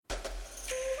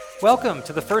Welcome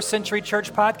to the First Century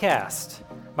Church Podcast.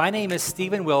 My name is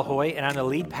Stephen Wilhoy, and I'm the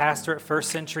lead pastor at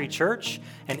First Century Church,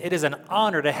 and it is an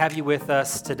honor to have you with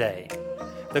us today.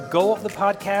 The goal of the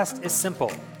podcast is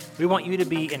simple. We want you to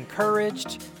be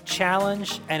encouraged,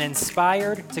 challenged, and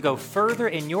inspired to go further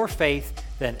in your faith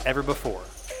than ever before.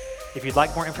 If you'd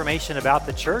like more information about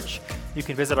the church, you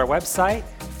can visit our website,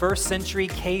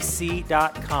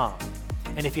 firstcenturykc.com.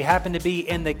 And if you happen to be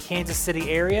in the Kansas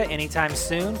City area anytime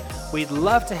soon, we'd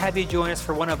love to have you join us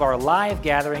for one of our live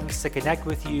gatherings to connect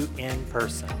with you in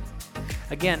person.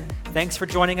 Again, thanks for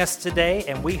joining us today,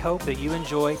 and we hope that you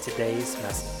enjoy today's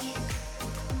message.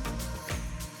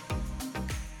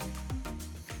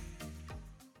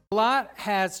 A lot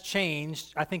has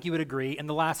changed, I think you would agree, in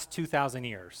the last 2,000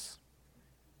 years.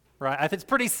 Right? I think it's a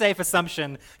pretty safe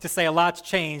assumption to say a lot's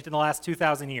changed in the last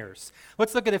 2,000 years.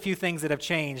 Let's look at a few things that have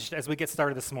changed as we get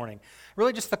started this morning.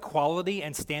 Really just the quality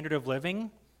and standard of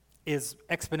living is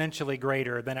exponentially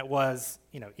greater than it was,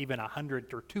 even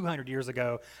 100 or 200 years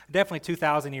ago, definitely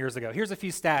 2,000 years ago. Here's a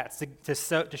few stats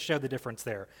to show the difference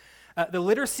there. The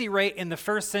literacy rate in the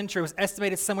first century was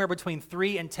estimated somewhere between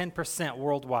 3 and 10%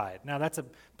 worldwide. Now, that's a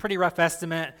pretty rough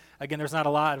estimate. Again, there's not a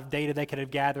lot of data they could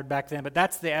have gathered back then, but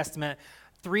that's the estimate.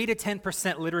 3 to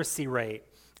 10% literacy rate.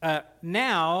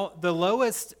 Now, the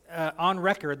lowest on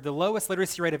record, the lowest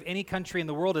literacy rate of any country in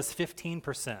the world is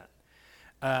 15%.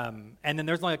 And then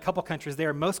there's only a couple countries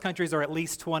there. Most countries are at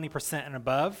least 20% and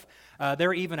above. There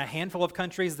are even a handful of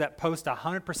countries that post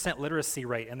 100% literacy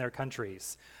rate in their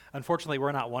countries. Unfortunately,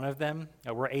 we're not one of them.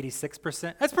 We're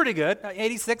 86%. That's pretty good.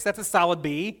 86, that's a solid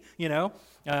B, so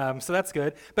that's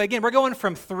good. But again, we're going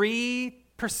from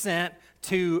 3%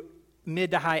 to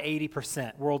mid to high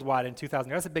 80% worldwide in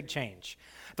 2000. That's a big change.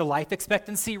 The life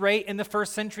expectancy rate in the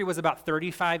first century was about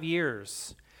 35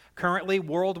 years. Currently,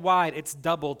 worldwide, it's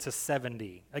doubled to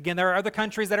 70. Again, there are other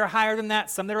countries that are higher than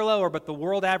that, some that are lower, but the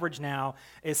world average now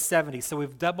is 70. So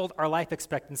we've doubled our life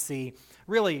expectancy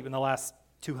really in the last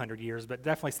 200 years, but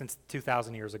definitely since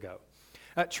 2,000 years ago.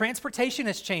 Transportation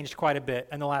has changed quite a bit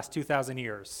in the last 2,000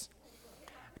 years.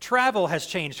 Travel has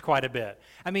changed quite a bit.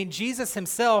 I mean, Jesus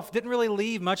himself didn't really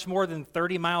leave much more than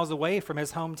 30 miles away from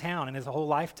his hometown in his whole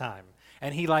lifetime.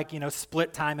 And he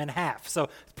split time in half. So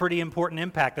pretty important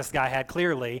impact this guy had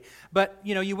clearly. But,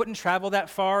 you wouldn't travel that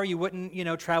far. You wouldn't,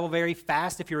 travel very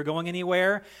fast if you were going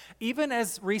anywhere. Even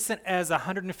as recent as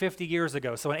 150 years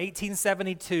ago. So in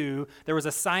 1872, there was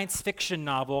a science fiction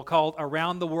novel called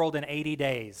Around the World in 80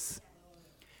 Days.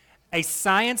 A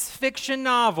science fiction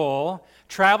novel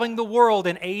traveling the world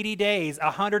in 80 days,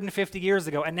 150 years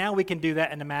ago, and now we can do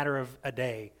that in a matter of a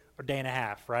day or day and a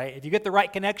half, right? If you get the right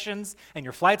connections and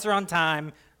your flights are on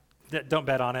time, don't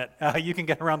bet on it. You can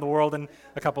get around the world in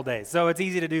a couple days. So it's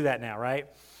easy to do that now, right?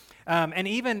 And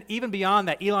even beyond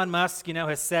that, Elon Musk,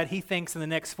 has said he thinks in the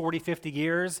next 40, 50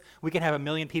 years, we can have 1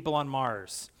 million people on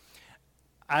Mars.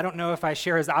 I don't know if I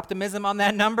share his optimism on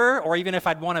that number or even if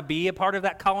I'd want to be a part of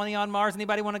that colony on Mars.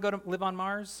 Anybody want to go to live on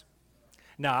Mars?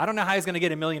 No, I don't know how he's going to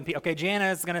get 1 million people. Okay,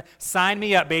 Jana is going to sign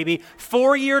me up, baby.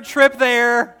 4-year trip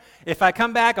there. If I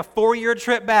come back, a 4-year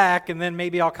trip back, and then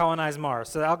maybe I'll colonize Mars.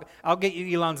 So I'll get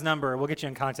you Elon's number. We'll get you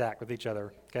in contact with each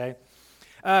other, okay?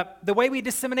 The way we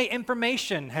disseminate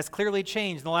information has clearly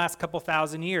changed in the last couple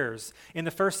thousand years. In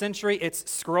the first century, it's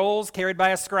scrolls carried by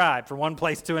a scribe from one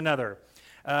place to another.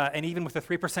 And even with a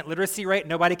 3% literacy rate,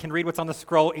 nobody can read what's on the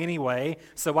scroll anyway,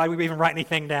 so why would we even write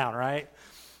anything down, right?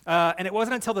 And it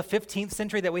wasn't until the 15th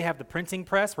century that we have the printing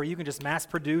press where you can just mass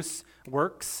produce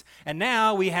works. And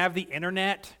now we have the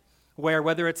internet where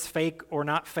whether it's fake or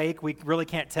not fake, we really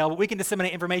can't tell, but we can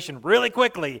disseminate information really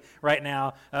quickly right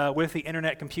now with the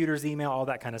internet, computers, email, all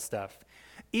that kind of stuff.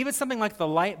 Even something like the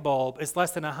light bulb is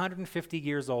less than 150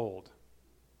 years old.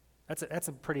 That's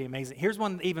a pretty amazing. Here's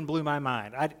one that even blew my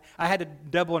mind. I had to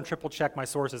double and triple check my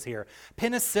sources here.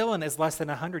 Penicillin is less than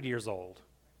 100 years old.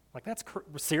 Like,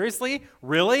 seriously?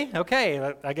 Really?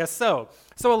 Okay, I guess so.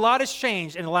 So a lot has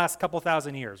changed in the last couple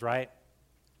thousand years, right?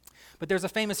 But there's a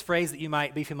famous phrase that you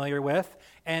might be familiar with,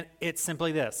 and it's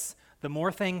simply this. The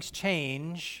more things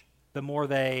change, the more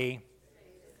they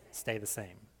stay the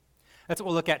same. That's what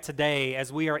we'll look at today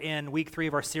as we are in week 3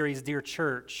 of our series, Dear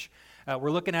Church.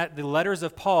 We're looking at the letters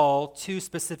of Paul to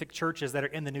specific churches that are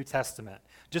in the New Testament.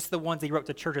 Just the ones that he wrote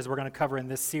to churches we're going to cover in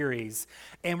this series.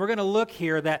 And we're going to look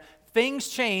here that things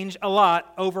change a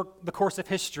lot over the course of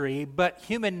history, but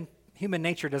human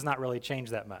nature does not really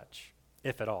change that much,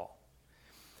 if at all.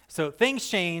 So things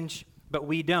change, but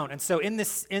we don't. And so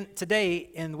today,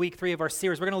 in week 3 of our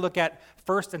series, we're going to look at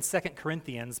 1st and 2nd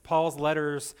Corinthians, Paul's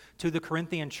letters to the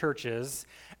Corinthian churches.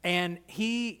 And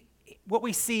what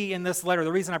we see in this letter,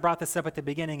 the reason I brought this up at the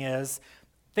beginning is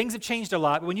Things have changed a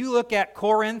lot. When you look at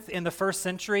Corinth in the first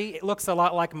century, it looks a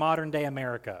lot like modern-day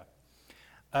America,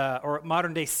 or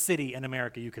modern-day city in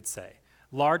America, you could say.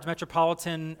 Large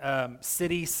metropolitan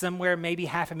city, somewhere maybe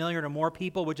 500,000 or more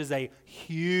people, which is a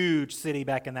huge city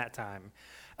back in that time.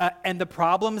 And the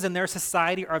problems in their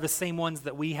society are the same ones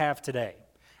that we have today.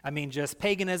 I mean, just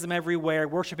paganism everywhere,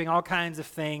 worshiping all kinds of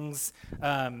things.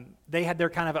 They had their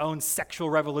kind of own sexual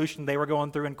revolution they were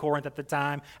going through in Corinth at the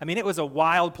time. I mean, it was a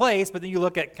wild place, but then you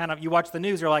look at you watch the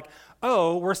news, you're like,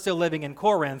 oh, we're still living in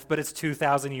Corinth, but it's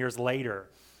 2,000 years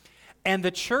later. And the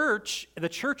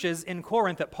churches in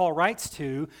Corinth that Paul writes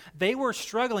to, they were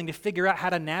struggling to figure out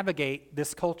how to navigate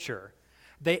this culture.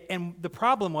 And the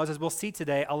problem was, as we'll see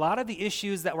today, a lot of the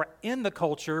issues that were in the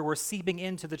culture were seeping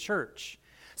into the church.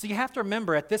 So you have to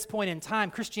remember, at this point in time,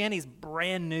 Christianity is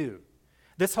brand new.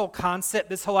 This whole concept,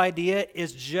 this whole idea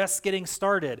is just getting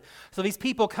started. So these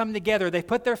people come together, they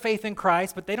put their faith in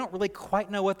Christ, but they don't really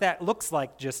quite know what that looks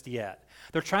like just yet.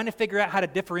 They're trying to figure out how to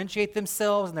differentiate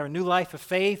themselves in their new life of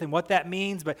faith and what that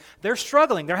means, but they're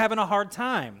struggling. They're having a hard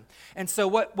time. And so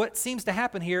what seems to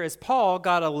happen here is Paul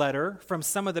got a letter from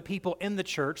some of the people in the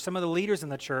church, some of the leaders in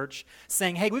the church,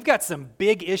 saying, hey, we've got some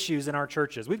big issues in our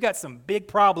churches. We've got some big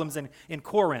problems in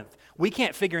Corinth. We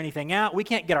can't figure anything out. We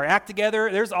can't get our act together.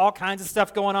 There's all kinds of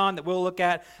stuff going on that we'll look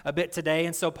at a bit today.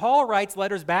 And so Paul writes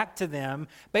letters back to them,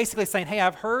 basically saying, hey,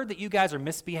 I've heard that you guys are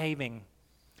misbehaving,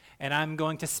 and I'm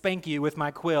going to spank you with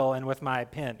my quill and with my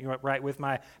pen, right, with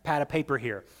my pad of paper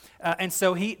here. And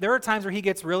so there are times where he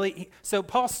gets so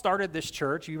Paul started this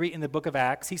church. You read in the book of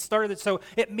Acts. He started it, so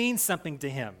it means something to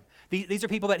him. These are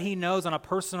people that he knows on a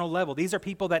personal level. These are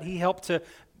people that he helped to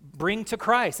bring to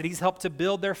Christ, that he's helped to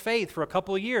build their faith for a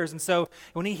couple of years. And so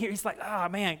when he's like, oh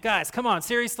man, guys, come on,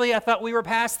 seriously? I thought we were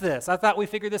past this. I thought we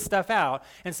figured this stuff out.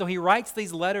 And so he writes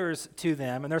these letters to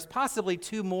them, and there's possibly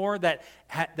two more that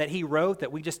he wrote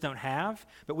that we just don't have,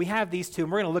 but we have these two,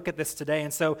 and we're going to look at this today.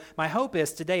 And so my hope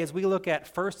is today, as we look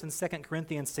at 1st and 2nd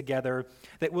Corinthians together,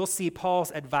 that we'll see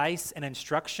Paul's advice and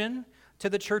instruction to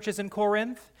the churches in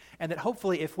Corinth, and that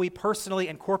hopefully if we personally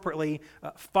and corporately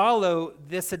follow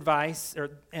this advice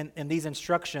and these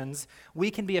instructions, we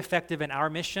can be effective in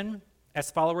our mission as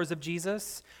followers of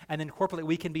Jesus, and then corporately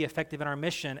we can be effective in our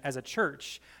mission as a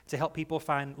church to help people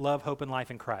find love, hope, and life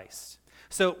in Christ.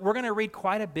 So we're going to read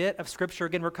quite a bit of Scripture.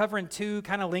 Again, we're covering two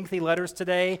kind of lengthy letters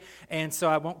today, and so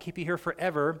I won't keep you here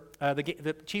forever.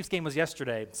 The Chiefs game was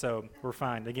yesterday, so we're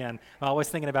fine. Again, I'm always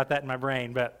thinking about that in my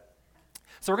brain,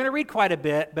 so we're going to read quite a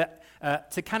bit, but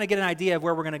to kind of get an idea of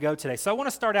where we're going to go today. So I want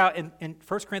to start out in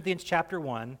 1 Corinthians chapter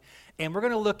 1, and we're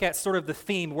going to look at sort of the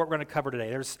theme of what we're going to cover today.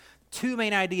 There's two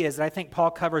main ideas that I think Paul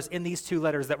covers in these two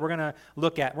letters that we're going to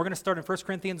look at. We're going to start in 1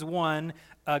 Corinthians 1,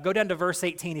 go down to verse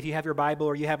 18 if you have your Bible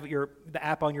or you have the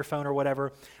app on your phone or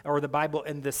whatever, or the Bible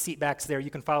in the seat backs there. You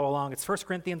can follow along. It's 1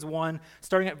 Corinthians 1,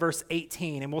 starting at verse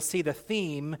 18, and we'll see the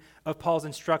theme of Paul's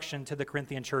instruction to the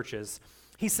Corinthian churches.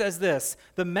 He says this,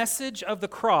 the message of the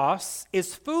cross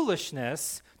is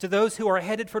foolishness to those who are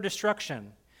headed for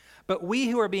destruction. But we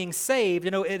who are being saved,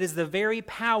 it is the very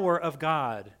power of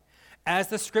God. As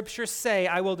the scriptures say,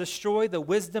 I will destroy the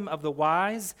wisdom of the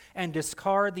wise and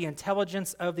discard the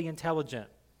intelligence of the intelligent.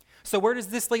 So where does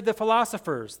this leave the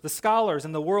philosophers, the scholars,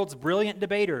 and the world's brilliant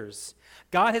debaters?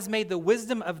 God has made the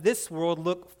wisdom of this world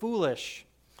look foolish.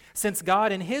 Since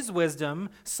God in his wisdom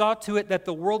saw to it that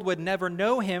the world would never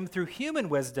know him through human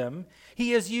wisdom,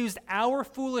 he has used our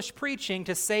foolish preaching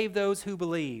to save those who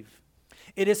believe.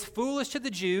 It is foolish to the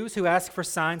Jews who ask for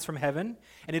signs from heaven,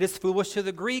 and it is foolish to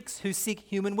the Greeks who seek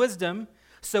human wisdom.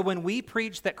 So when we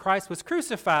preach that Christ was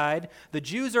crucified, the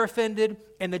Jews are offended,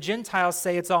 and the Gentiles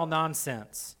say it's all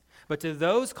nonsense. But to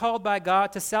those called by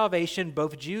God to salvation,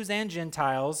 both Jews and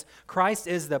Gentiles, Christ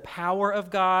is the power of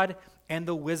God and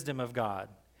the wisdom of God.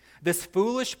 This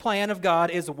foolish plan of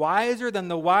God is wiser than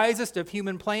the wisest of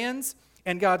human plans,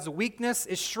 and God's weakness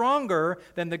is stronger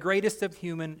than the greatest of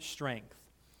human strength.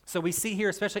 So we see here,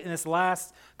 especially in this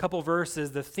last couple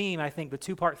verses, the theme, I think, the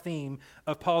two-part theme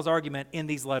of Paul's argument in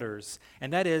these letters,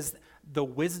 and that is the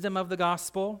wisdom of the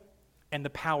gospel and the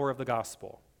power of the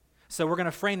gospel. So we're going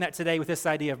to frame that today with this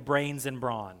idea of brains and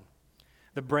brawn,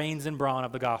 the brains and brawn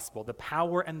of the gospel, the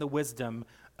power and the wisdom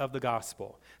of the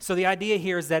gospel. So the idea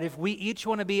here is that if we each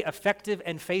want to be effective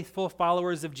and faithful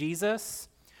followers of Jesus,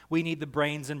 we need the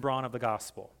brains and brawn of the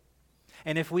gospel.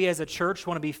 And if we as a church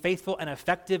want to be faithful and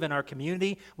effective in our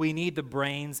community, we need the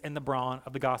brains and the brawn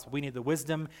of the gospel. We need the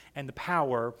wisdom and the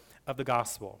power of the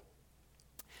gospel.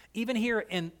 Even here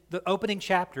in the opening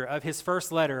chapter of his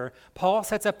first letter, Paul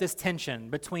sets up this tension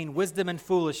between wisdom and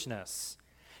foolishness.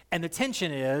 And the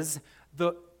tension is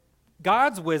the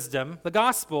God's wisdom, the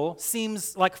gospel,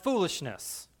 seems like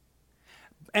foolishness.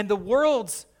 And the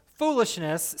world's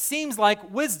foolishness seems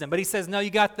like wisdom. But he says, no, you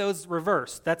got those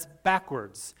reversed. That's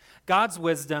backwards. God's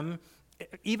wisdom,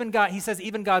 he says,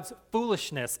 even God's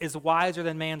foolishness is wiser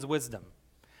than man's wisdom.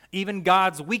 Even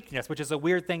God's weakness, which is a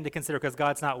weird thing to consider because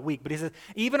God's not weak. But he says,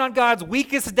 even on God's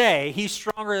weakest day, he's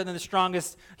stronger than the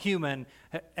strongest human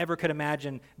ever could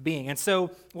imagine being. And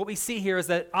so what we see here is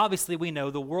that obviously we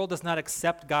know the world does not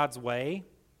accept God's way.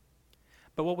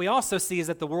 But what we also see is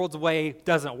that the world's way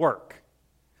doesn't work.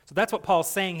 So that's what Paul's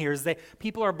saying here is that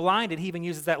people are blinded. He even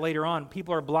uses that later on.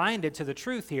 People are blinded to the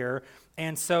truth here.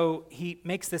 And so he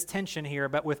makes this tension here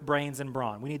about with brains and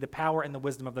brawn. We need the power and the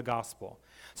wisdom of the gospel.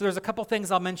 So there's a couple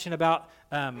things I'll mention about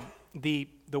the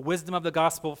wisdom of the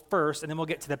gospel first, and then we'll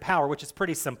get to the power, which is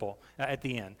pretty simple at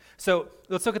the end. So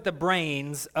let's look at the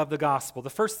brains of the gospel. The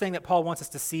first thing that Paul wants us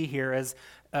to see here is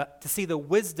to see the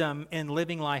wisdom in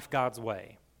living life God's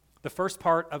way. The first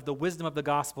part of the wisdom of the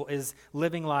gospel is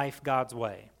living life God's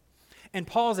way. And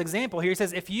Paul's example here, he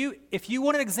says, if you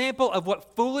want an example of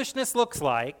what foolishness looks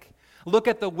like, look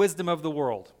at the wisdom of the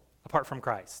world apart from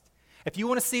Christ. If you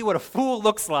want to see what a fool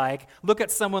looks like, look at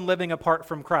someone living apart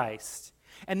from Christ.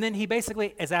 And then he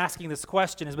basically is asking this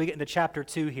question as we get into chapter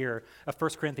 2 here of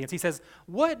 1 Corinthians. He says,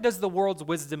 what does the world's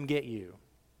wisdom get you?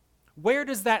 Where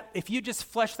does that, if you just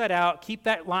flesh that out, keep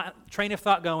that train of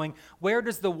thought going, where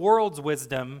does the world's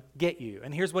wisdom get you?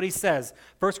 And here's what he says,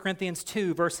 1 Corinthians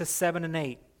 2, verses 7 and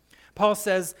 8. Paul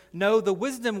says, no, the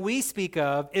wisdom we speak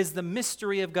of is the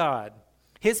mystery of God,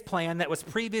 his plan that was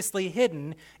previously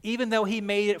hidden, even though he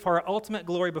made it for our ultimate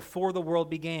glory before the world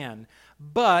began.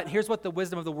 But here's what the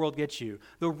wisdom of the world gets you.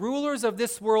 The rulers of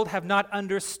this world have not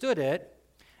understood it.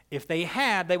 If they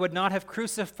had, they would not have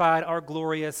crucified our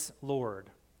glorious Lord.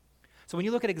 So when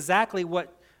you look at exactly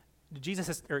what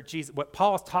what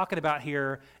Paul is talking about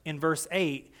here in verse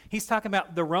 8, he's talking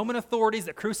about the Roman authorities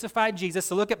that crucified Jesus.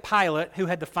 So look at Pilate, who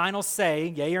had the final say,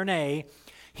 yea or nay.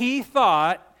 He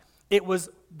thought it was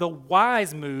the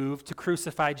wise move to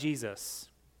crucify Jesus.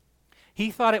 He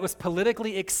thought it was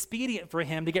politically expedient for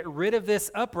him to get rid of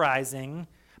this uprising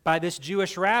by this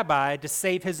Jewish rabbi to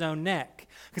save his own neck.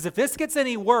 Because if this gets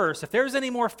any worse, if there's any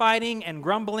more fighting and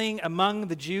grumbling among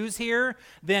the Jews here,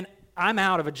 then I'm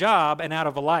out of a job and out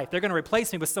of a life. They're going to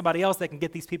replace me with somebody else that can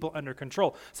get these people under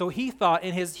control. So he thought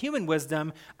in his human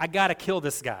wisdom, I got to kill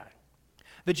this guy.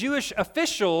 The Jewish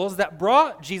officials that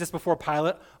brought Jesus before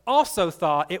Pilate also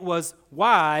thought it was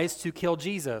wise to kill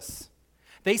Jesus.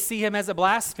 They see him as a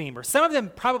blasphemer. Some of them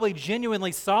probably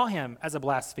genuinely saw him as a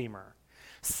blasphemer.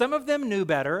 Some of them knew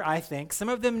better, I think. Some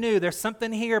of them knew there's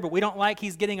something here, but we don't like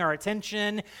he's getting our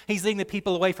attention. He's leading the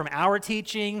people away from our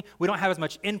teaching. We don't have as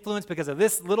much influence because of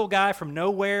this little guy from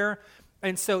nowhere.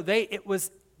 And so it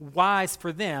was wise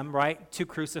for them, right, to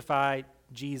crucify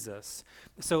Jesus.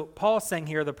 So Paul's saying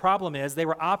here the problem is they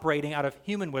were operating out of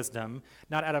human wisdom,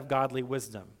 not out of godly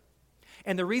wisdom.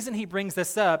 And the reason he brings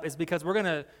this up is because we're going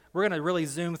to really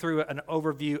zoom through an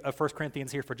overview of 1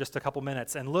 Corinthians here for just a couple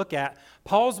minutes and look at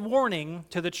Paul's warning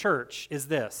to the church is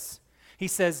this. He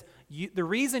says, the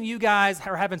reason you guys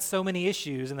are having so many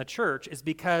issues in the church is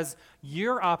because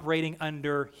you're operating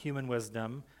under human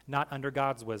wisdom, not under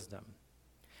God's wisdom.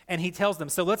 And he tells them,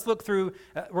 so let's look through,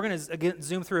 we're going to again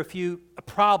zoom through a few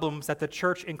problems that the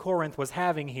church in Corinth was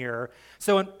having here.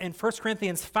 So in 1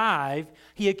 Corinthians 5,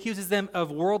 he accuses them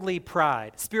of worldly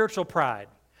pride, spiritual pride.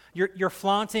 You're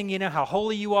flaunting, how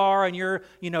holy you are, and you're,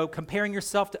 comparing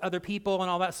yourself to other people and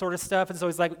all that sort of stuff. And so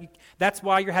he's like, that's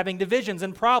why you're having divisions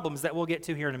and problems that we'll get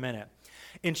to here in a minute.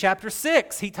 In chapter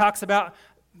 6, he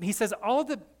says all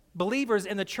the believers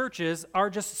in the churches are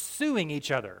just suing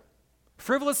each other.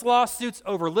 Frivolous lawsuits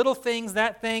over little things,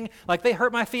 that thing, like they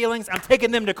hurt my feelings, I'm taking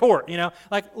them to court,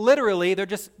 Like literally, they're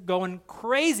just going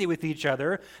crazy with each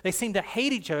other. They seem to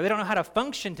hate each other. They don't know how to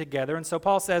function together. And so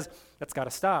Paul says, that's got to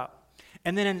stop.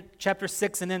 And then in chapter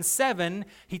 6 and then 7,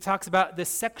 he talks about the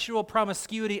sexual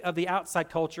promiscuity of the outside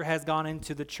culture has gone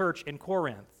into the church in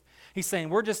Corinth. He's saying,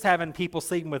 we're just having people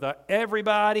sleeping with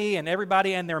everybody and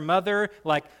their mother,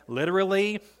 like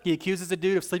literally. He accuses a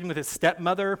dude of sleeping with his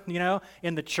stepmother,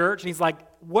 in the church. And he's like,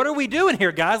 what are we doing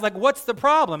here, guys? Like, what's the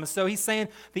problem? And so he's saying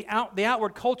the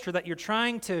outward culture that you're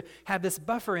trying to have this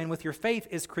buffer in with your faith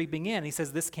is creeping in. He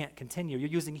says, this can't continue. You're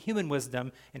using human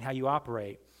wisdom in how you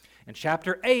operate. In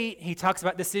chapter 8, he talks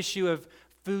about this issue of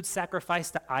food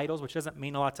sacrificed to idols, which doesn't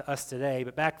mean a lot to us today,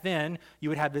 but back then you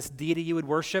would have this deity you would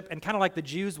worship, and kind of like the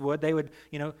Jews would, they would,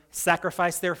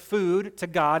 sacrifice their food to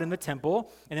God in the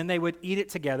temple, and then they would eat it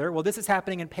together. Well, this is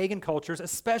happening in pagan cultures,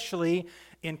 especially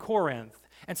in Corinth.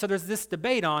 And so there's this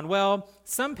debate on, well,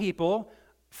 some people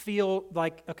feel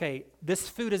like, okay, this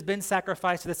food has been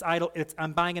sacrificed to this idol,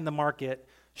 I'm buying in the market.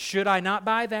 Should I not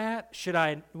buy that? Should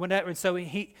I, whatever? And so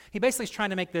he basically is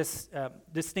trying to make this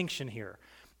distinction here.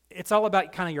 It's all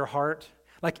about kind of your heart.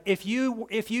 Like if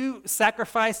you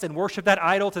sacrificed and worship that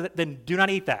idol, then do not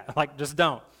eat that. Like just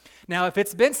don't. Now, if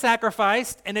it's been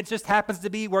sacrificed and it just happens to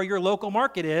be where your local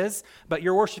market is, but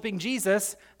you're worshiping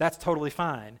Jesus, that's totally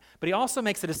fine. But he also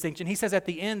makes a distinction. He says at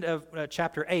the end of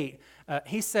chapter 8,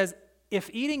 he says, if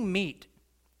eating meat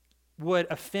would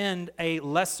offend a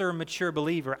lesser mature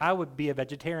believer, I would be a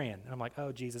vegetarian. And I'm like,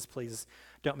 oh, Jesus, please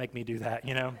don't make me do that,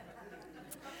 you know?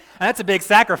 And that's a big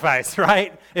sacrifice,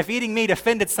 right? If eating meat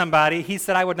offended somebody, he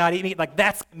said, I would not eat meat. Like,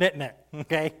 that's commitment,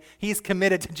 okay? He's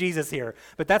committed to Jesus here.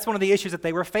 But that's one of the issues that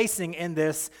they were facing in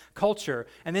this culture.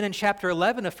 And then in chapter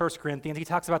 11 of 1 Corinthians, he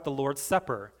talks about the Lord's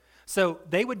Supper. So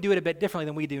they would do it a bit differently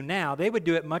than we do now. They would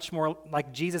do it much more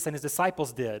like Jesus and his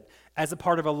disciples did, as a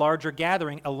part of a larger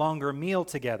gathering, a longer meal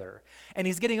together. And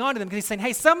he's getting on to them because he's saying,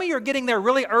 hey, some of you are getting there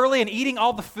really early and eating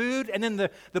all the food, and then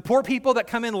the poor people that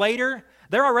come in later,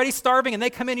 they're already starving, and they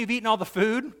come in, you've eaten all the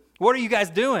food. What are you guys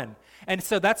doing? And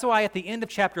so that's why at the end of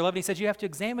chapter 11, he says you have to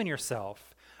examine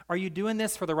yourself. Are you doing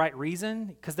this for the right reason?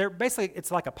 Because they're basically,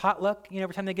 it's like a potluck,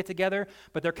 every time they get together,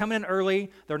 but they're coming in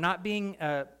early. They're not being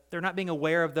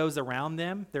aware of those around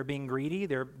them. They're being greedy.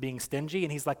 They're being stingy.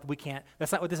 And he's like, we can't,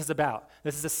 that's not what this is about.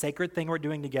 This is a sacred thing we're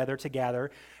doing together to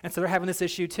gather. And so they're having this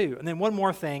issue too. And then one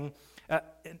more thing,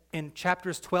 in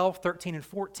chapters 12, 13, and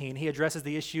 14, he addresses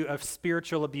the issue of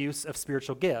spiritual abuse of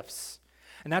spiritual gifts.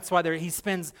 And that's why he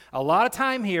spends a lot of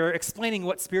time here explaining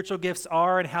what spiritual gifts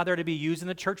are and how they're to be used in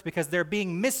the church, because they're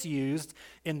being misused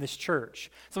in this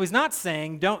church. So he's not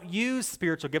saying don't use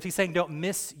spiritual gifts. He's saying don't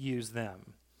misuse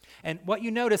them. And what you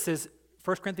notice is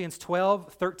 1 Corinthians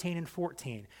 12, 13, and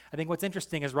 14. I think what's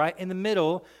interesting is right in the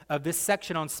middle of this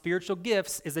section on spiritual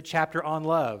gifts is a chapter on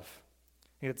love.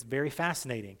 It's very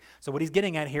fascinating. So what he's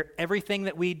getting at here, everything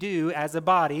that we do as a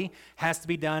body has to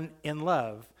be done in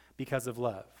love because of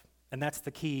love. And that's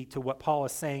the key to what Paul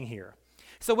is saying here.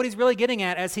 So what he's really getting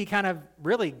at, as he kind of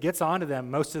really gets onto them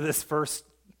most of this first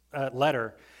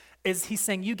letter, is he's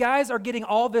saying, you guys are getting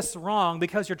all this wrong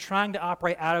because you're trying to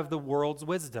operate out of the world's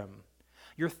wisdom.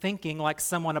 You're thinking like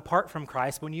someone apart from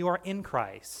Christ when you are in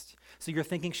Christ. So your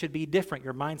thinking should be different.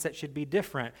 Your mindset should be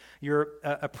different. Your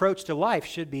approach to life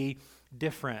should be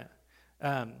different.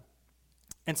 And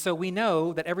so we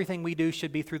know that everything we do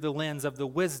should be through the lens of the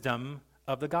wisdom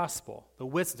of the gospel, the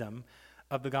wisdom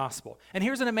of the gospel. And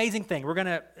here's an amazing thing. We're going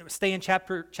to stay in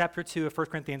chapter 2 of 1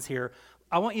 Corinthians here.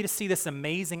 I want you to see this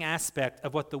amazing aspect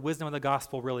of what the wisdom of the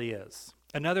gospel really is.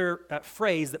 Another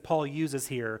phrase that Paul uses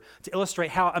here to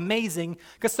illustrate how amazing,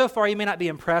 because so far you may not be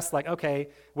impressed, like, okay,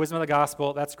 wisdom of the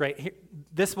gospel, that's great.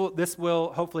 This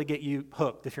will hopefully get you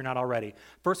hooked if you're not already.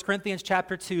 1 Corinthians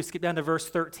chapter 2, skip down to verse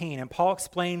 13, and Paul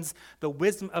explains the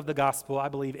wisdom of the gospel, I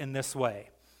believe, in this way.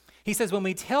 He says, when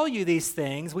we tell you these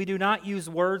things, we do not use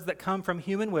words that come from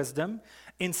human wisdom.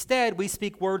 Instead, we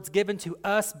speak words given to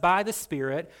us by the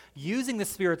Spirit, using the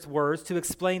Spirit's words to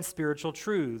explain spiritual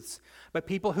truths. But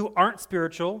people who aren't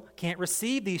spiritual can't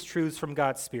receive these truths from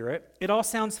God's Spirit. It all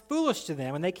sounds foolish to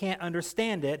them, and they can't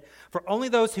understand it, for only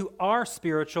those who are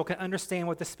spiritual can understand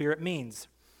what the Spirit means.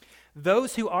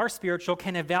 Those who are spiritual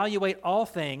can evaluate all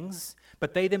things,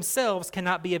 but they themselves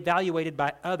cannot be evaluated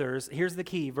by others. Here's the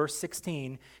key, verse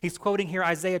 16. He's quoting here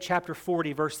Isaiah chapter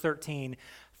 40, verse 13.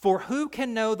 For who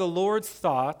can know the Lord's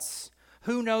thoughts?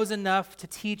 Who knows enough to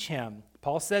teach him?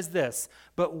 Paul says this,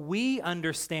 but we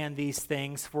understand these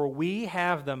things, for we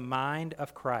have the mind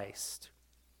of Christ.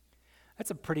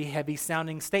 That's a pretty heavy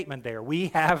sounding statement there. We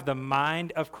have the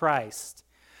mind of Christ.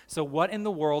 So what in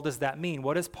the world does that mean?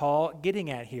 What is Paul getting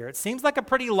at here? It seems like a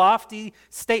pretty lofty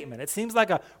statement. It seems like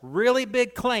a really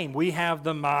big claim. We have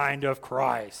the mind of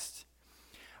Christ.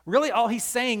 Really, all he's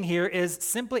saying here is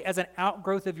simply as an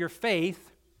outgrowth of your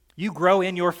faith, you grow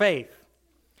in your faith.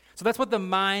 So that's what the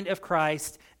mind of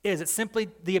Christ is. It's simply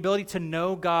the ability to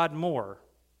know God more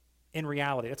in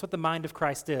reality. That's what the mind of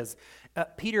Christ is.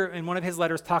 Peter, in one of his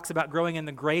letters, talks about growing in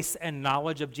the grace and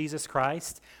knowledge of Jesus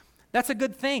Christ. That's a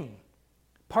good thing.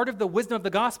 Part of the wisdom of the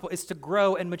gospel is to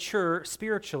grow and mature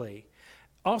spiritually.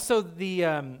 Also,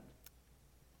 the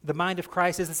mind of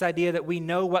Christ is this idea that we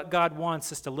know what God wants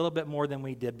just a little bit more than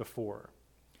we did before.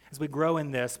 As we grow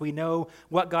in this, we know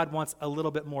what God wants a little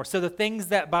bit more. So the things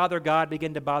that bother God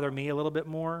begin to bother me a little bit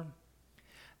more.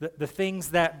 The things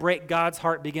that break God's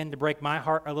heart begin to break my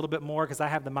heart a little bit more because I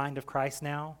have the mind of Christ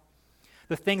now.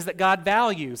 The things that God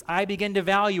values, I begin to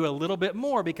value a little bit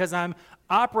more because I'm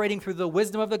operating through the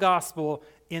wisdom of the gospel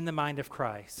in the mind of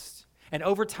Christ. And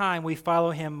over time, we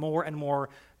follow him more and more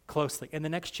closely. In the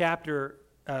next chapter,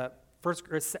 2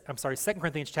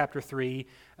 Corinthians chapter 3,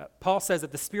 Paul says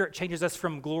that the Spirit changes us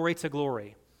from glory to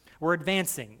glory. We're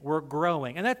advancing, we're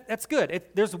growing, and that's good.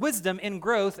 There's wisdom in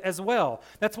growth as well.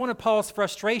 That's one of Paul's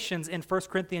frustrations in 1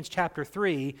 Corinthians chapter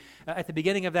 3. At the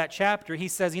beginning of that chapter, he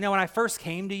says, when I first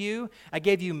came to you, I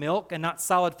gave you milk and not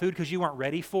solid food because you weren't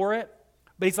ready for it.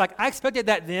 But he's like, I expected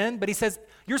that then, but he says,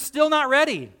 you're still not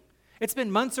ready. It's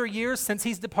been months or years since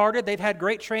he's departed. They've had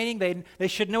great training. They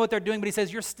should know what they're doing, but he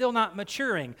says, you're still not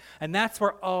maturing. And that's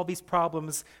where all these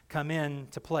problems come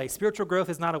into play. Spiritual growth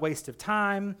is not a waste of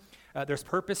time. There's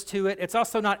purpose to it. It's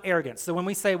also not arrogance. So when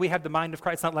we say we have the mind of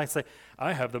Christ, it's not like say,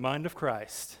 I have the mind of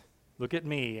Christ. Look at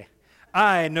me.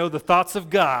 I know the thoughts of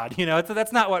God.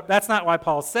 That's not why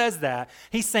Paul says that.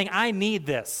 He's saying, I need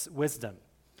this wisdom.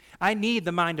 I need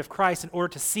the mind of Christ in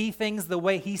order to see things the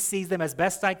way he sees them as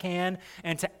best I can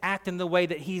and to act in the way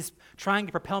that he's trying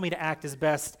to propel me to act as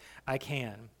best I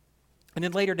can. And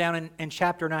then later down in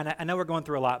chapter 9, I know we're going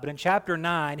through a lot, but in chapter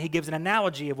 9, he gives an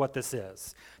analogy of what this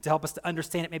is to help us to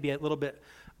understand it maybe a little bit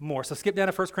more. So skip down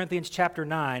to 1 Corinthians chapter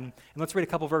 9, and let's read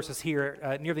a couple verses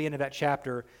here near the end of that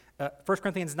chapter. 1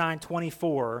 Corinthians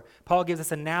 9:24, Paul gives us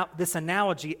this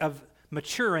analogy of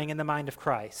maturing in the mind of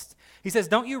Christ. He says,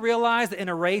 don't you realize that in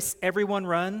a race everyone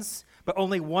runs, but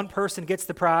only one person gets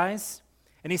the prize?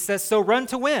 And he says, so run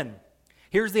to win.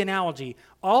 Here's the analogy.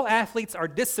 All athletes are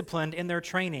disciplined in their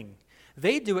training.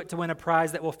 They do it to win a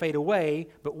prize that will fade away,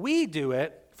 but we do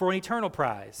it for an eternal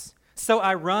prize. So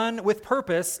I run with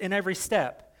purpose in every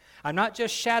step. I'm not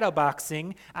just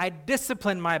shadowboxing. I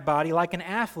discipline my body like an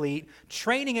athlete,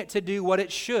 training it to do what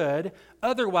it should.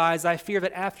 Otherwise, I fear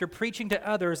that after preaching to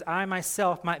others, I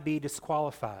myself might be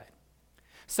disqualified.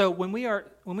 So when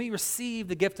we receive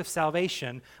the gift of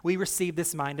salvation, we receive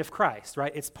this mind of Christ,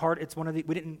 right? It's one of we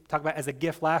didn't talk about it as a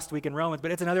gift last week in Romans,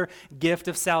 but it's another gift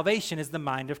of salvation is the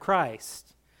mind of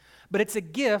Christ. But it's a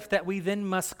gift that we then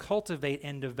must cultivate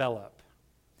and develop.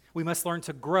 We must learn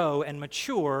to grow and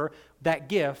mature that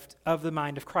gift of the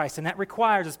mind of Christ. And that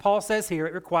requires, as Paul says here,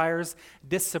 it requires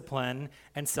discipline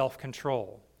and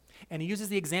self-control. And he uses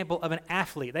the example of an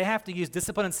athlete. They have to use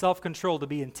discipline and self-control to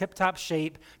be in tip-top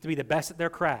shape, to be the best at their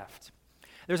craft.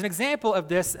 There's an example of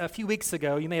this a few weeks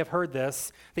ago. You may have heard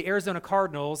this. The Arizona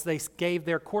Cardinals, they gave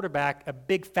their quarterback a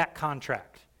big fat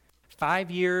contract.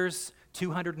 5 years,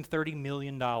 $230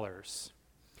 million.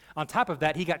 On top of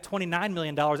that, he got $29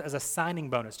 million as a signing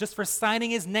bonus. Just for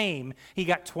signing his name, he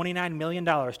got $29 million.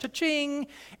 Cha-ching!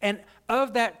 And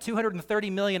of that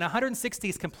 $230 million, $160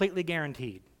 is completely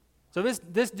guaranteed. So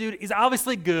this dude is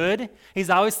obviously good. He's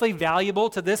obviously valuable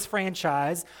to this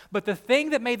franchise. But the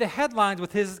thing that made the headlines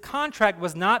with his contract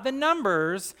was not the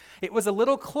numbers. It was a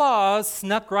little clause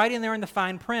snuck right in there in the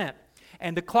fine print.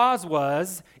 And the clause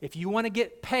was, if you want to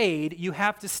get paid, you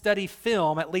have to study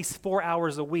film at least 4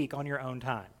 hours a week on your own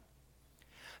time.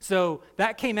 So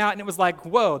that came out, and it was like,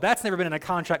 whoa, that's never been in a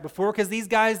contract before, because these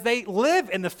guys, they live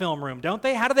in the film room, don't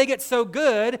they? How do they get so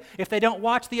good if they don't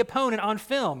watch the opponent on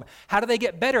film? How do they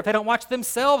get better if they don't watch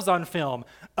themselves on film?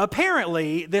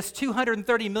 Apparently, this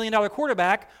 $230 million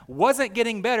quarterback wasn't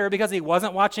getting better because he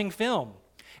wasn't watching film.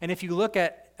 And if you look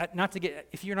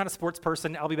if you're not a sports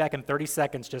person, I'll be back in 30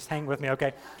 seconds. Just hang with me,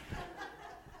 okay?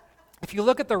 If you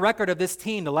look at the record of this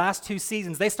team, the last 2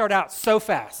 seasons, they start out so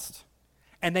fast,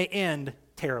 and they end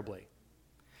terribly.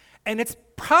 And it's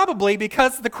probably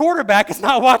because the quarterback is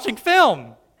not watching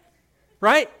film,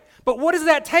 right? But what does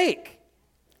that take?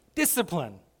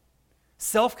 Discipline,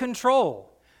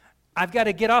 self-control. I've got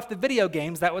to get off the video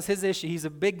games. That was his issue. He's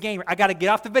a big gamer. I got to get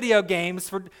off the video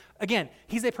games again,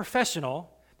 he's a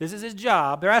professional. This is his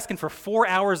job. They're asking for 4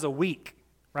 hours a week,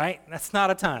 right? That's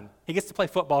not a ton. He gets to play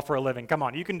football for a living. Come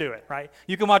on, you can do it, right?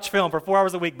 You can watch film for 4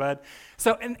 hours a week, bud.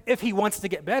 So, and if he wants to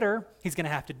get better, he's going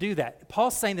to have to do that.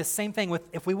 Paul's saying the same thing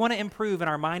if we want to improve in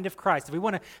our mind of Christ, if we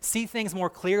want to see things more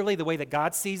clearly the way that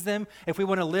God sees them, if we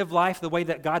want to live life the way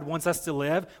that God wants us to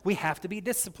live, we have to be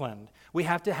disciplined. We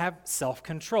have to have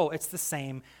self-control. It's the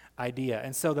same idea.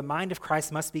 And so the mind of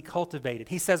Christ must be cultivated.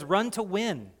 He says, run to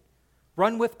win.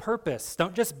 Run with purpose.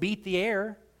 Don't just beat the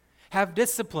air. Have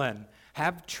discipline.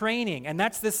 Have training. And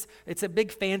it's a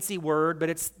big fancy word, but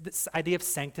it's this idea of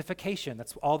sanctification.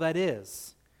 That's all that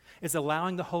is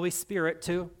allowing the Holy Spirit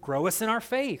to grow us in our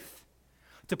faith,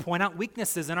 to point out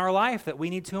weaknesses in our life that we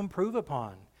need to improve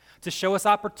upon, to show us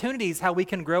opportunities how we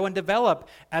can grow and develop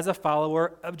as a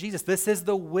follower of Jesus. This is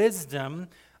the wisdom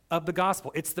of the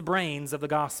gospel. It's the brains of the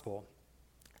gospel.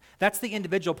 That's the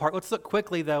individual part. Let's look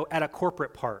quickly, though, at a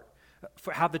corporate part,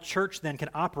 for how the church then can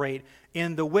operate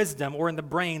in the wisdom or in the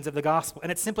brains of the gospel.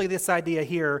 And it's simply this idea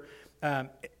here,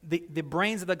 the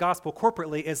brains of the gospel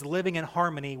corporately is living in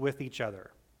harmony with each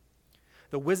other.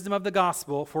 The wisdom of the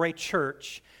gospel for a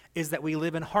church is that we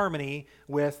live in harmony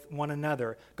with one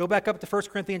another. Go back up to 1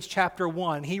 Corinthians chapter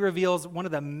 1. He reveals one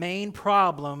of the main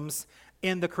problems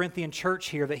in the Corinthian church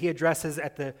here that he addresses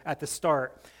at the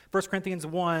start. 1 Corinthians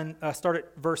 1, start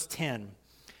at verse 10.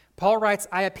 Paul writes,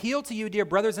 I appeal to you, dear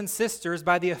brothers and sisters,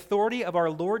 by the authority of our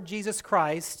Lord Jesus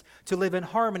Christ, to live in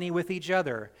harmony with each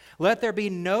other. Let there be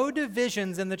no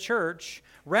divisions in the church.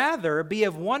 Rather, be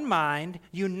of one mind,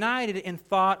 united in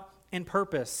thought and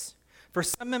purpose. For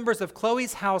some members of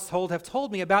Chloe's household have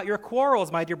told me about your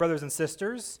quarrels, my dear brothers and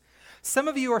sisters. Some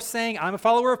of you are saying, I'm a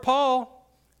follower of Paul.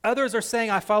 Others are saying,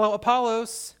 I follow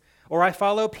Apollos, or I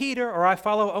follow Peter, or I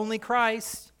follow only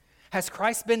Christ. Has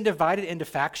Christ been divided into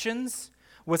factions?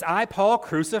 Was I, Paul,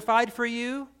 crucified for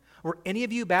you? Were any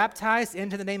of you baptized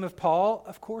into the name of Paul?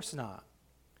 Of course not.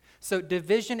 So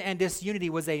division and disunity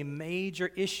was a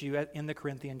major issue in the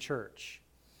Corinthian church.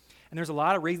 And there's a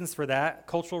lot of reasons for that,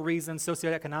 cultural reasons,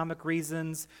 socioeconomic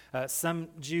reasons, some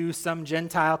Jew, some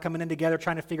Gentile coming in together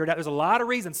trying to figure it out. There's a lot of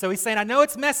reasons. So he's saying, I know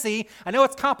it's messy, I know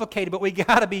it's complicated, but we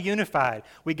got to be unified.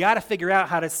 We got to figure out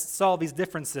how to solve these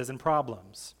differences and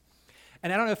problems.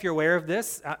 And I don't know if you're aware of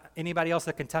this. Anybody else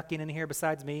a Kentuckian in here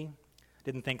besides me?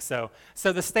 Didn't think so.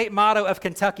 So the state motto of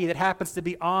Kentucky that happens to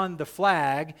be on the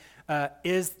flag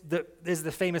is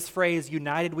the famous phrase,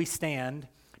 united we stand,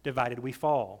 divided we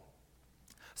fall.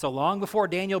 So long before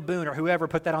Daniel Boone or whoever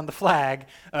put that on the flag,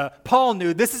 Paul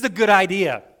knew this is a good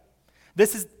idea.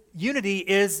 Unity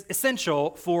is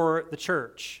essential for the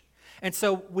church. And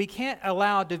so we can't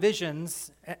allow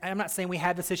divisions. I'm not saying we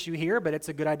have this issue here, but it's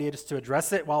a good idea just to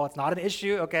address it while it's not an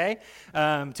issue, okay?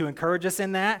 To encourage us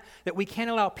in that we can't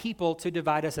allow people to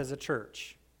divide us as a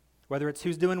church. Whether it's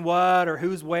who's doing what or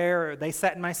who's where, or they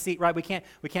sat in my seat, right? We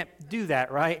can't do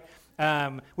that, right?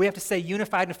 We have to stay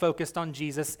unified and focused on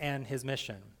Jesus and his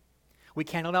mission. We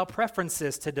can't allow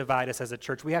preferences to divide us as a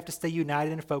church. We have to stay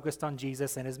united and focused on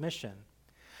Jesus and his mission.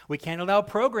 We can't allow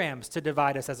programs to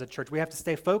divide us as a church. We have to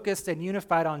stay focused and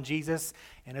unified on Jesus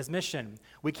and his mission.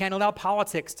 We can't allow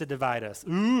politics to divide us.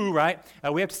 Right?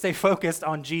 We have to stay focused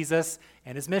on Jesus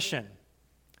and his mission.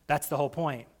 That's the whole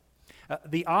point.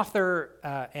 The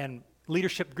author and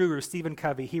leadership guru, Stephen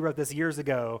Covey, he wrote this years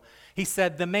ago. He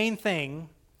said, the main thing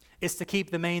is to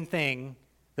keep the main thing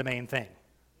the main thing.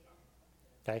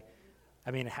 Okay? I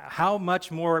mean, how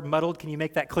much more muddled can you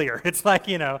make that clear? It's like,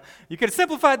 you could have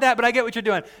simplified that, but I get what you're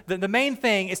doing. The main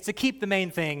thing is to keep the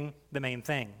main thing the main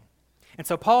thing. And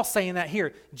so Paul's saying that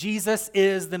here. Jesus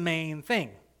is the main thing.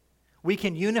 We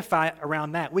can unify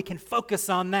around that. We can focus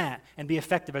on that and be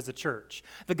effective as a church.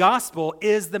 The gospel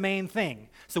is the main thing.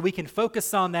 So we can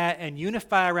focus on that and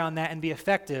unify around that and be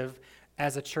effective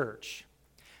as a church.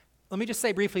 Let me just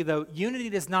say briefly, though, unity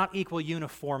does not equal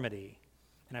uniformity.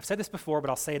 And I've said this before, but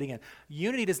I'll say it again.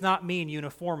 Unity does not mean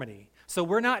uniformity. So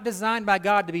we're not designed by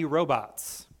God to be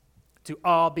robots, to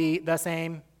all be the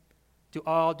same, to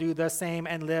all do the same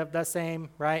and live the same,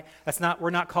 right?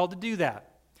 We're not called to do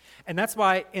that. And that's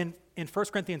why in 1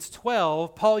 Corinthians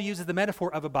 12, Paul uses the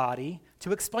metaphor of a body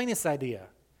to explain this idea.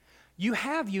 You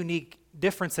have unique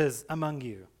differences among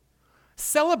you.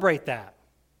 Celebrate that.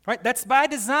 Right? That's by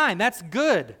design. That's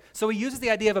good. So he uses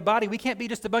the idea of a body. We can't be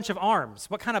just a bunch of arms.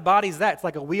 What kind of body is that? It's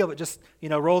like a wheel that just,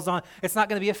 rolls on. It's not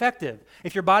going to be effective.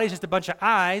 If your body's just a bunch of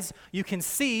eyes, you can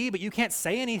see, but you can't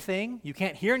say anything. You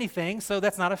can't hear anything, so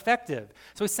that's not effective.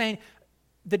 So he's saying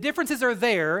the differences are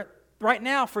there. Right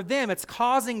now, for them, it's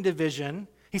causing division.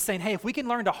 He's saying, hey, if we can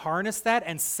learn to harness that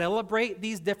and celebrate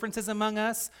these differences among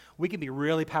us, we can be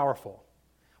really powerful.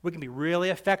 We can be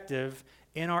really effective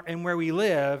in where we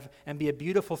live and be a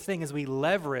beautiful thing as we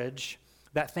leverage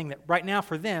that thing that right now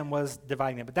for them was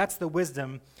dividing them. But that's the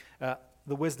wisdom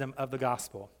of the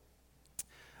gospel.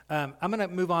 I'm going to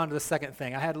move on to the second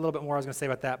thing. I had a little bit more I was going to say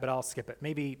about that, but I'll skip it.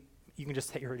 Maybe you can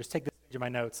just take this page of my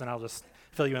notes and I'll just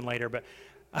fill you in later. But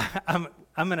I'm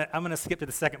going to skip to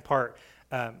the second part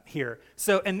here.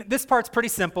 So, and this part's pretty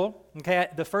simple. Okay,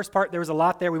 the first part there was a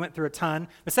lot there. We went through a ton.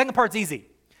 The second part's easy.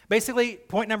 Basically,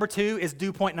 point number 2 is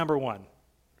do point number 1.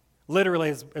 Literally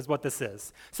is what this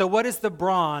is. So what is the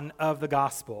brawn of the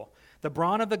gospel? The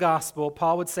brawn of the gospel,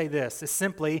 Paul would say this, is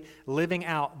simply living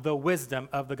out the wisdom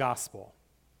of the gospel.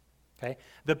 Okay?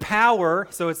 The power,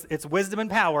 so it's wisdom and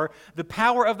power. The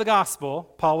power of the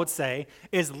gospel, Paul would say,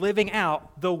 is living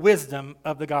out the wisdom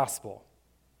of the gospel.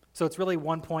 So it's really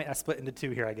one point I split into 2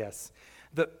 here, I guess.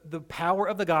 The power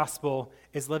of the gospel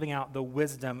is living out the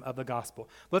wisdom of the gospel.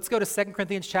 Let's go to 2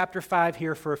 Corinthians chapter 5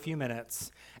 here for a few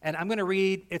minutes. And I'm going to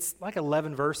read, it's like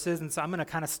 11 verses, and so I'm going to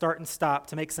kind of start and stop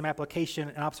to make some application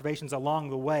and observations along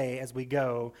the way as we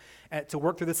go to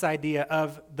work through this idea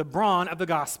of the brawn of the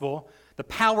gospel, The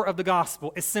power of the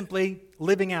gospel is simply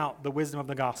living out the wisdom of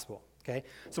the gospel. Okay?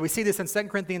 So we see this in 2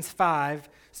 Corinthians 5,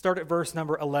 start at verse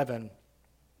number 11.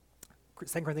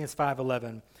 2 Corinthians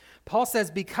 5:11. Paul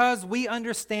says, because we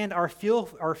understand our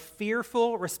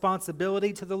fearful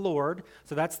responsibility to the Lord,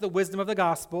 so that's the wisdom of the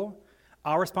gospel,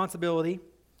 our responsibility,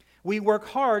 we work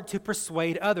hard to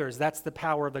persuade others. That's the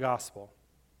power of the gospel.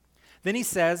 Then he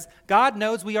says, God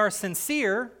knows we are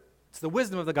sincere. It's the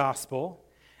wisdom of the gospel.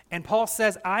 And Paul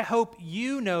says, I hope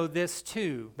you know this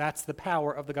too. That's the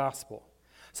power of the gospel.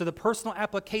 So the personal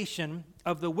application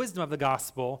of the wisdom of the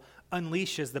gospel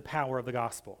unleashes the power of the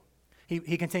gospel.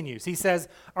 He continues. He says,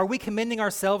 are we commending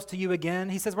ourselves to you again?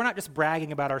 He says, we're not just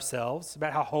bragging about ourselves,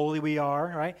 about how holy we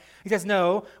are, right? He says,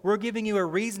 no, we're giving you a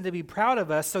reason to be proud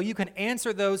of us so you can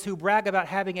answer those who brag about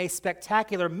having a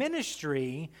spectacular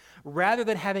ministry rather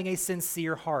than having a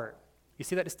sincere heart. You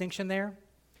see that distinction there?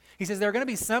 He says there are going to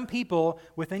be some people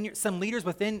some leaders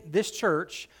within this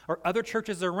church or other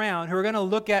churches around who are going to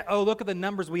look at the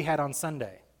numbers we had on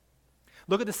Sunday.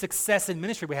 Look at the success in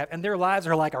ministry we have, and their lives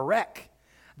are like a wreck.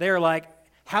 They're like,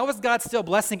 how is God still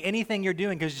blessing anything you're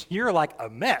doing? Because you're like a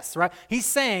mess, right? He's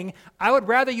saying, I would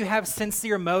rather you have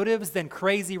sincere motives than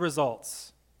crazy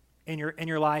results in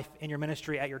your life, in your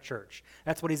ministry, at your church.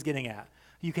 That's what he's getting at.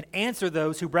 You can answer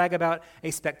those who brag about a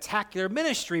spectacular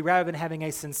ministry rather than having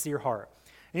a sincere heart.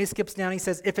 And he skips down, he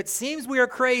says, if it seems we are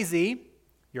crazy,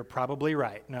 you're probably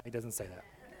right. No, he doesn't say that.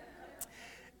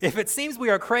 If it seems we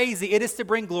are crazy, it is to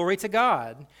bring glory to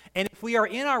God. And if we are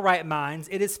in our right minds,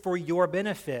 it is for your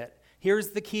benefit. Here's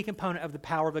the key component of the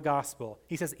power of the gospel.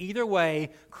 He says, either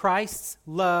way, Christ's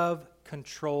love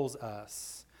controls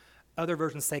us. Other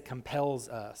versions say compels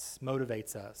us,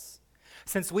 motivates us.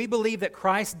 Since we believe that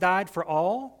Christ died for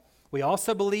all, we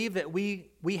also believe that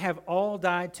we have all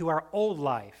died to our old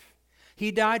life. He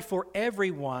died for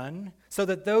everyone so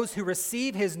that those who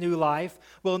receive his new life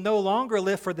will no longer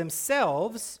live for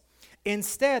themselves.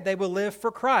 Instead, they will live for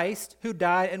Christ who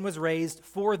died and was raised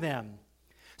for them.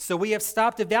 So we have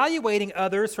stopped evaluating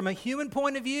others from a human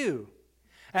point of view.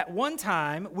 At one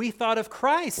time, we thought of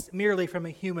Christ merely from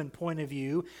a human point of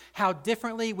view. How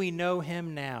differently we know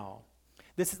him now.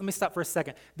 Let me stop for a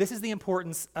second. This is the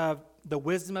importance of the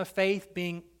wisdom of faith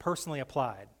being personally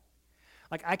applied.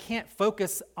 Like, I can't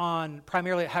focus on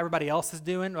primarily how everybody else is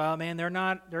doing. Well, man,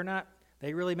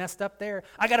 they really messed up there.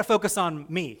 I got to focus on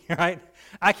me, right?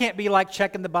 I can't be like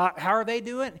checking the box. How are they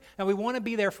doing? And we want to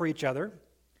be there for each other.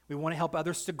 We want to help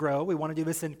others to grow. We want to do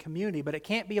this in community, but it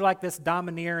can't be like this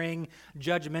domineering,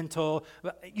 judgmental,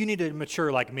 you need to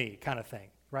mature like me kind of thing,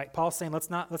 right? Paul's saying, let's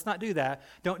not do that.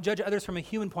 Don't judge others from a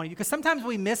human point of view, because sometimes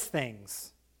we miss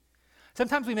things.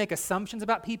 Sometimes we make assumptions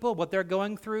about people, what they're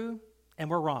going through, and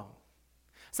we're wrong.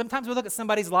 Sometimes we look at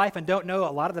somebody's life and don't know a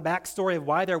lot of the backstory of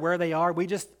why they're where they are. We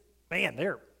just,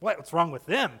 what's wrong with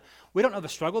them? We don't know the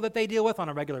struggle that they deal with on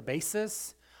a regular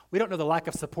basis. We don't know the lack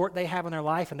of support they have in their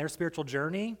life and their spiritual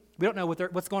journey. We don't know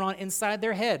what's going on inside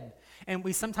their head. And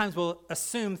we sometimes will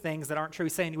assume things that aren't true,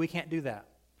 saying we can't do that.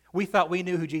 We thought we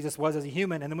knew who Jesus was as a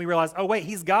human, and then we realized, oh wait,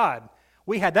 he's God.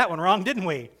 We had that one wrong, didn't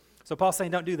we? So Paul's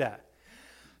saying don't do that.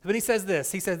 But he says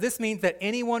this means that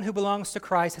anyone who belongs to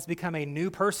Christ has become a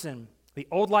new person. The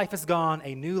old life is gone,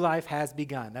 a new life has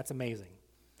begun. That's amazing.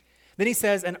 Then he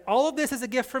says, and all of this is a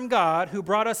gift from God who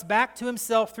brought us back to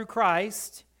himself through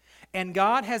Christ, and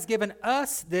God has given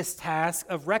us this task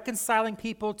of reconciling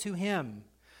people to him.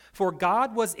 For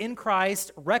God was in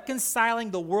Christ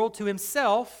reconciling the world to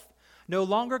himself, no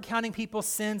longer counting people's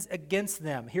sins against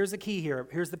them. Here's the key here.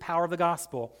 Here's the power of the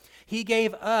gospel. He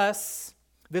gave us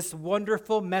this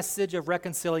wonderful message of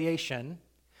reconciliation,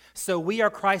 so we are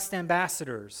Christ's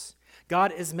ambassadors.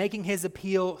 God is making his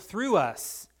appeal through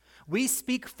us. We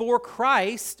speak for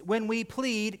Christ when we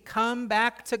plead, come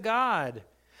back to God.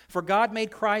 For God made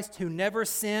Christ, who never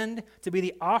sinned, to be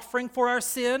the offering for our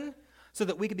sin, so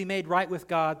that we could be made right with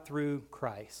God through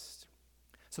Christ.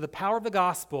 So the power of the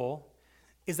gospel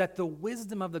is that the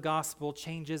wisdom of the gospel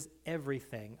changes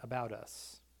everything about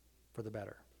us for the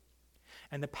better.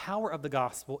 And the power of the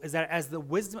gospel is that as the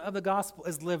wisdom of the gospel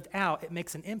is lived out, it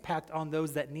makes an impact on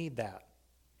those that need that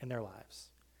in their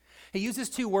lives. He uses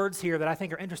two words here that I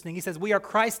think are interesting. He says, we are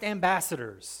Christ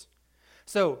ambassadors.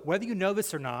 So whether you know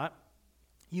this or not,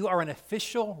 you are an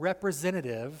official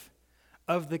representative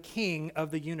of the King of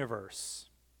the universe,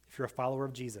 if you're a follower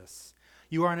of Jesus.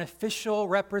 You are an official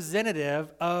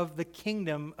representative of the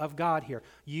kingdom of God here.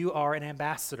 You are an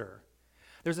ambassador.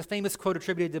 There's a famous quote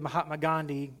attributed to Mahatma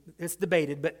Gandhi. It's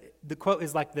debated, but the quote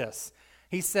is like this.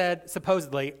 He said,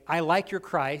 supposedly, I like your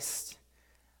Christ,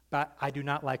 but I do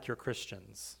not like your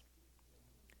Christians.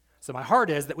 So my heart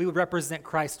is that we would represent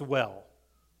Christ well,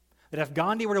 That if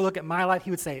Gandhi were to look at my life, he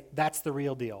would say, that's the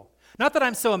real deal. Not that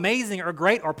I'm so amazing or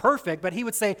great or perfect, but he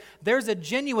would say there's a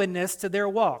genuineness to their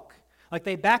walk. Like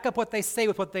they back up what they say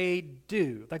with what they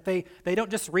do. Like they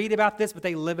don't just read about this, but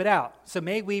they live it out. So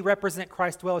may we represent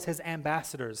Christ well as his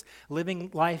ambassadors, living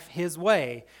life his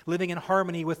way, living in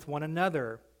harmony with one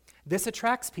another. This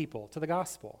attracts people to the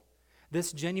gospel.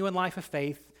 This genuine life of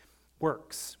faith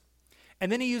works.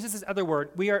 And then he uses this other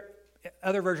word.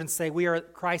 Other versions say we are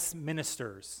Christ's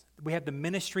ministers. We have the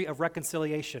ministry of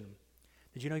reconciliation.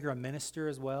 Did you know you're a minister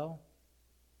as well?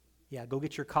 Yeah, go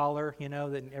get your collar,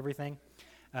 and everything.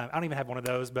 I don't even have one of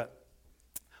those, but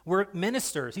we're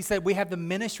ministers. He said we have the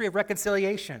ministry of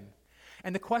reconciliation.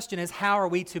 And the question is, how are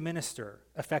we to minister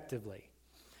effectively?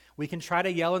 We can try to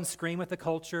yell and scream at the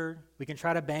culture. We can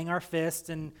try to bang our fists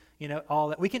and, all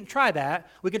that. We can try that.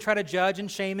 We can try to judge and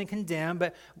shame and condemn.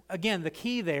 But again, the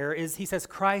key there is he says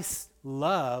Christ's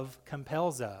love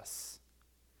compels us.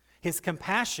 His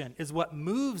compassion is what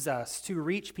moves us to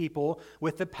reach people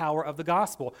with the power of the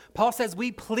gospel. Paul says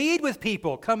we plead with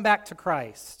people, come back to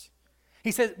Christ.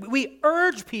 He says we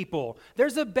urge people,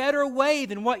 there's a better way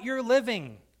than what you're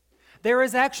living. There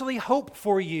is actually hope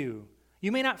for you.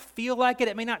 You may not feel like it.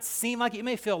 It may not seem like it. You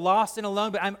may feel lost and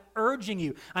alone, but I'm urging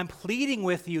you. I'm pleading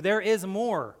with you. There is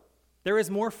more. There is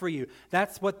more for you.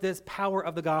 That's what this power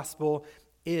of the gospel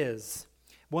is.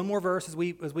 One more verse as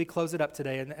we close it up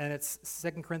today, and it's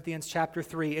 2 Corinthians chapter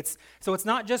 3. It's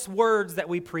not just words that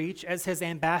we preach as his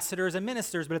ambassadors and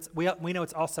ministers, but we know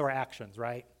it's also our actions,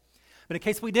 right? But in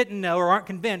case we didn't know or aren't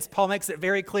convinced, Paul makes it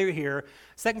very clear here.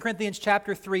 2 Corinthians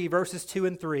chapter 3, verses 2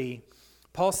 and 3,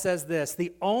 Paul says this,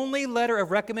 the only letter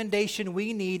of recommendation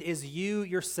we need is you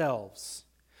yourselves.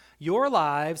 Your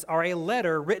lives are a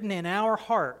letter written in our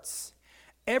hearts.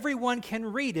 Everyone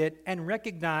can read it and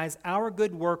recognize our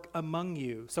good work among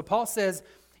you. So Paul says,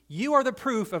 you are the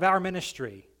proof of our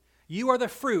ministry. You are the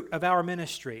fruit of our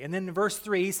ministry. And then in verse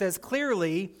 3, he says,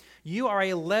 clearly, you are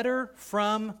a letter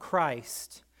from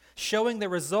Christ, showing the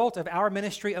result of our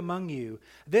ministry among you.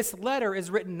 This letter is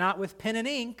written not with pen and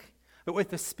ink, but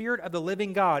with the Spirit of the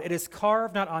living God. It is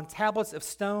carved not on tablets of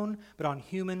stone, but on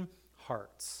human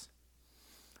hearts.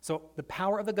 So the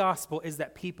power of the gospel is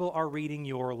that people are reading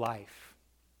your life.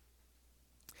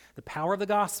 The power of the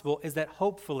gospel is that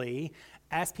hopefully,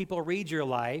 as people read your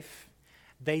life,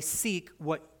 they seek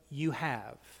what you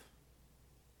have,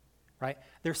 right?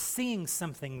 They're seeing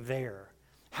something there.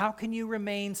 How can you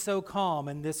remain so calm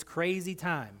in this crazy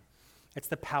time? It's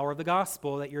the power of the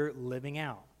gospel that you're living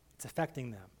out. It's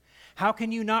affecting them. How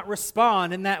can you not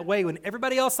respond in that way when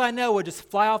everybody else I know would just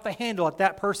fly off the handle at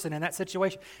that person in that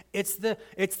situation? It's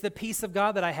the peace of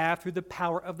God that I have through the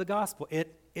power of the gospel.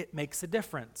 It makes a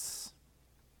difference.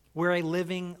 We're a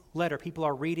living letter. People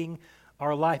are reading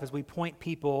our life as we point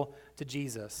people to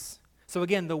Jesus. So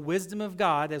again, the wisdom of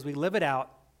God as we live it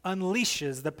out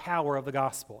unleashes the power of the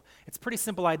gospel. It's a pretty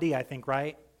simple idea, I think,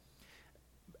 right?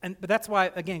 But that's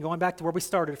why, again, going back to where we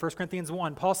started, 1 Corinthians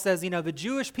 1, Paul says, the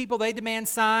Jewish people, they demand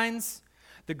signs.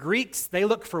 The Greeks, they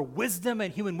look for wisdom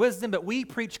and human wisdom, but we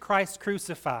preach Christ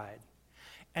crucified.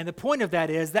 And the point of that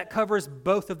is that covers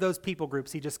both of those people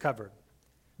groups he just covered.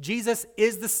 Jesus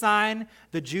is the sign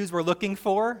the Jews were looking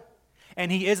for,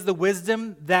 and he is the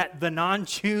wisdom that the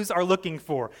non-Jews are looking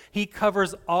for. He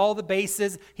covers all the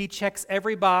bases. He checks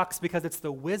every box because it's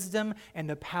the wisdom and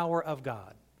the power of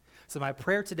God. So my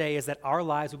prayer today is that our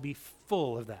lives would be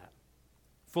full of that,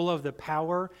 full of the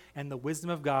power and the wisdom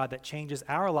of God that changes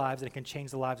our lives and it can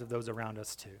change the lives of those around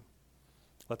us too.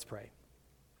 Let's pray.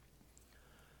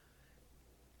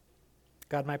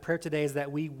 God, my prayer today is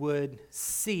that we would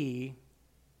see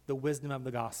the wisdom of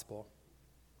the gospel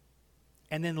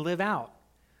and then live out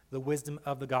the wisdom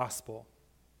of the gospel.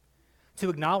 To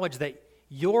acknowledge that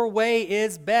your way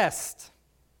is best.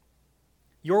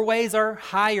 Your ways are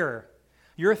higher.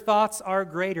 Your thoughts are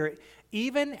greater.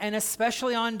 Even and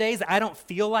especially on days that I don't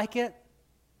feel like it,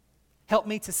 help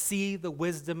me to see the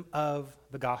wisdom of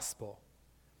the gospel.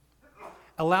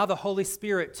 Allow the Holy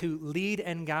Spirit to lead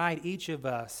and guide each of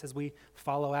us as we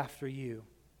follow after you.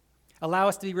 Allow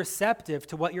us to be receptive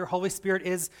to what your Holy Spirit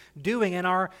is doing in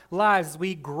our lives as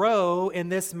we grow in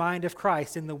this mind of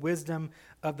Christ, in the wisdom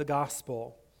of the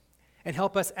gospel. And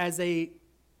help us as a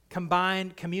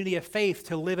combined community of faith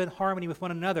to live in harmony with one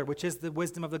another, which is the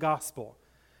wisdom of the gospel.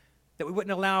 That we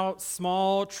wouldn't allow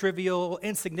small, trivial,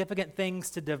 insignificant things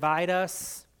to divide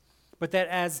us, but that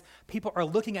as people are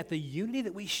looking at the unity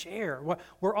that we share,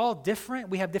 we're all different.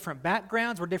 We have different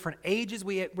backgrounds. We're different ages.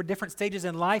 We're different stages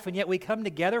in life, and yet we come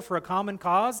together for a common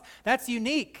cause. That's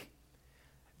unique.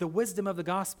 The wisdom of the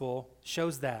gospel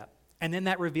shows that, and then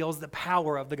that reveals the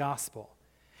power of the gospel.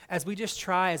 as we just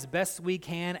try as best we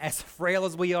can, as frail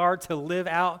as we are, to live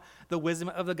out the wisdom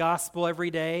of the gospel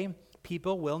every day,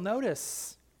 people will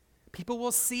notice. People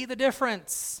will see the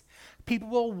difference. People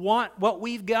will want what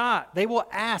we've got. They will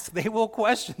ask. They will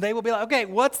question. They will be like, okay,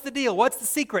 what's the deal? What's the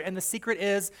secret? And the secret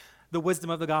is the wisdom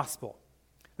of the gospel.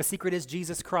 The secret is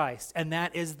Jesus Christ, and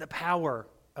that is the power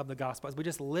of the gospel. As we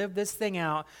just live this thing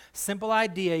out, simple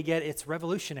idea, yet it's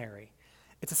revolutionary.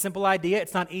 It's a simple idea.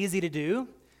 It's not easy to do,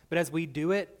 but as we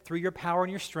do it through your power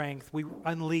and your strength, we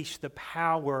unleash the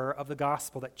power of the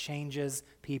gospel that changes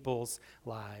people's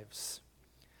lives.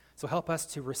 So help us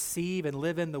to receive and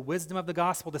live in the wisdom of the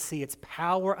gospel, to see its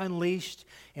power unleashed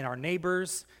in our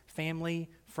neighbors, family,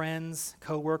 friends,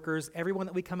 co-workers, everyone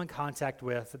that we come in contact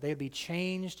with, that they would be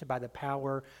changed by the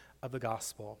power of the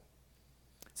gospel.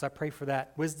 So I pray for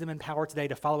that wisdom and power today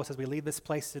to follow us as we leave this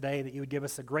place today, that you would give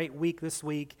us a great week this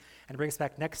week and bring us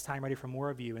back next time ready for more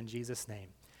of you in Jesus' name.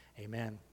 Amen.